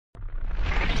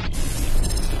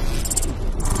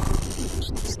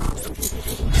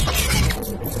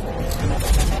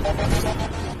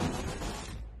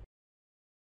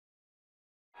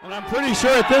And I'm pretty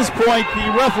sure at this point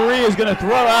the referee is going to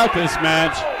throw out this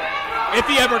match. If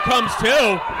he ever comes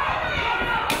to.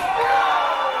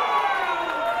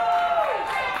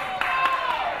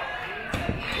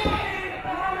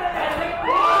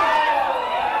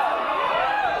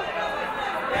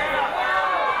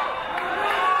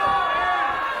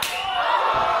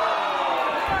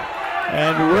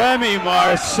 And Remy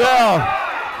Marcel,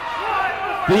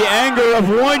 the anger of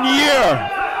 1 year.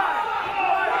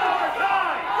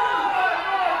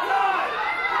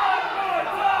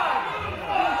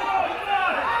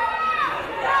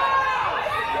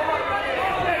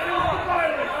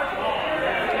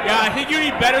 Yeah, I think you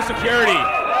need better security.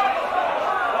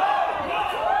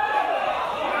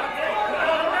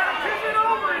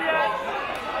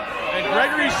 And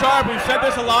Gregory Sharpe, we've said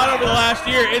this a lot over the last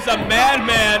year, is a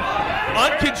madman,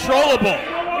 uncontrollable.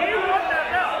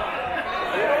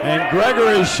 And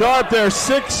Gregory Sharpe, there's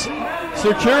 6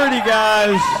 security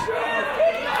guys.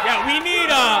 Yeah, we need,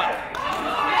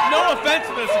 no offense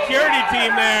to the security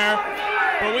team there,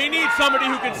 but we need somebody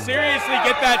who can seriously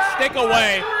get that stick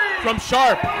away from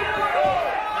Sharpe.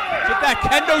 Get that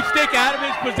kendo stick out of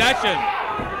his possession.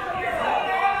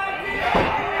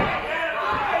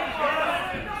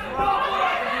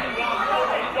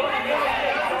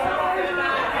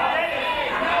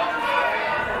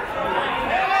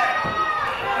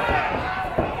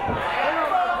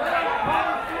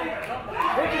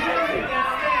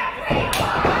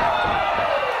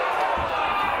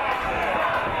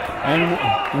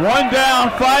 And 1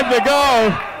 down, 5 to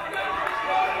go.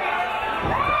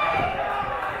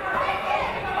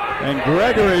 And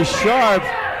Gregory Sharpe.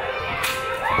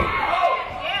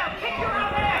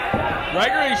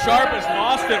 Gregory Sharpe has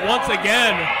lost it once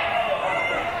again.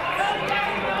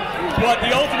 But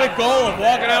the ultimate goal of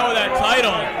walking out with that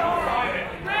title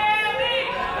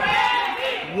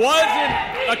wasn't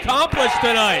accomplished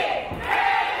tonight.